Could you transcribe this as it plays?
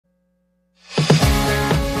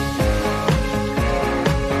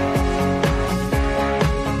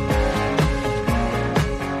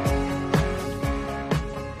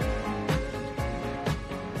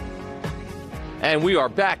And we are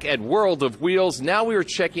back at World of Wheels. Now we are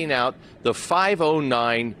checking out the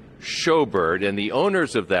 509 Showbird, and the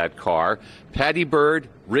owners of that car, Patty Bird,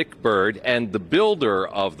 Rick Bird, and the builder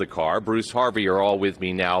of the car, Bruce Harvey, are all with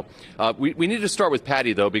me now. We need to start with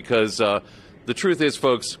Patty, though, because the truth is,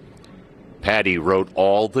 folks, Patty wrote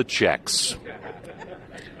all the checks.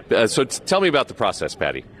 So tell me about the process,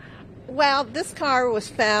 Patty. Well, this car was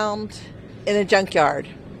found in a junkyard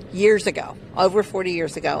years ago, over 40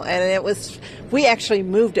 years ago, and we actually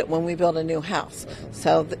moved it when we built a new house.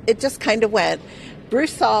 So it just kind of went.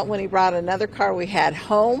 Bruce saw it when he brought another car we had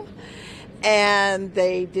home, and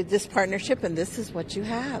they did this partnership, and this is what you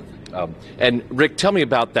have. And Rick, tell me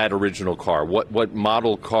about that original car. What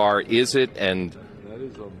model car is it? And that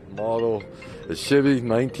is a model, a Chevy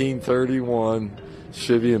 1931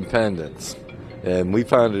 Chevy Impedance. And we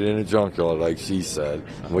found it in a junkyard, like she said.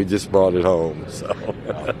 And we just brought it home. So.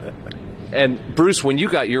 And Bruce, when you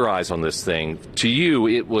got your eyes on this thing, to you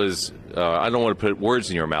it was, I don't want to put words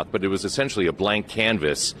in your mouth, but it was essentially a blank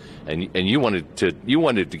canvas, and you wanted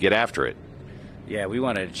to get after it. Yeah, we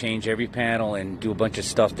wanted to change every panel and do a bunch of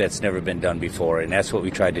stuff that's never been done before, and that's what we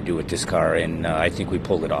tried to do with this car, and I think we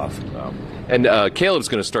pulled it off. And Caleb's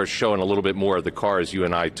going to start showing a little bit more of the car as you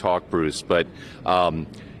and I talk, Bruce, but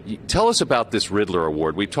tell us about this Riddler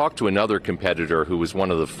Award. We talked to another competitor who was one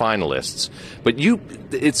of the finalists, but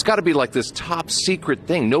it's got to be like this top secret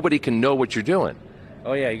thing. Nobody can know what you're doing.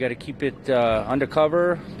 Oh, yeah, you got to keep it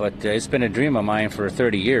undercover, but it's been a dream of mine for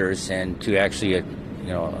 30 years, and to actually,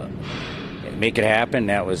 make it happen,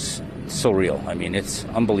 that was so real. I mean, it's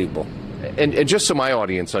unbelievable. And just so my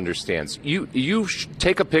audience understands, you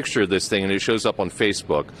take a picture of this thing and it shows up on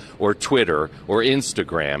Facebook or Twitter or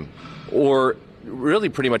Instagram or really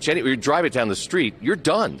pretty much you drive it down the street, you're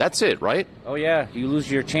done. That's it, right? Oh, yeah. You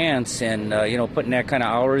lose your chance, and, putting that kind of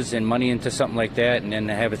hours and money into something like that and then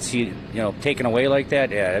have it taken away like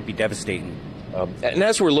that, yeah, that'd be devastating. And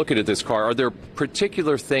as we're looking at this car, are there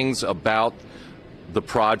particular things about the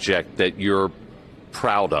project that you're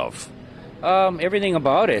proud of? Everything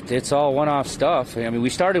about it. It's all one-off stuff. I mean, we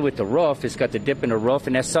started with the roof. It's got the dip in the roof,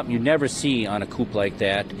 and that's something you never see on a coupe like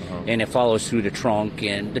that. And it follows through the trunk.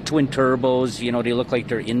 And the twin turbos, they look like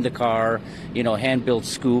they're in the car. Hand-built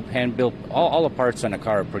scoop, hand-built. All the parts on the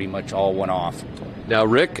car are pretty much all one-off. Now,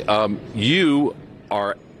 Rick, you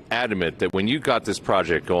are adamant that when you got this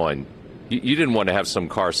project going, you didn't want to have some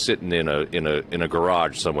car sitting in a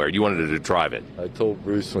garage somewhere. You wanted to drive it. I told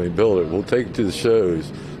Bruce when he built it, we'll take it to the shows,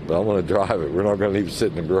 but I want to drive it. We're not going to leave it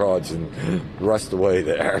sitting in the garage and rust away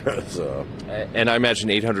there. So. And I imagine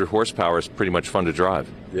 800 horsepower is pretty much fun to drive.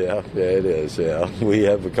 Yeah, it is, yeah. We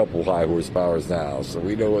have a couple high horsepowers now, so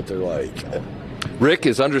we know what they're like. Rick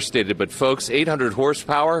is understated, but folks, 800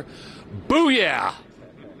 horsepower, booyah!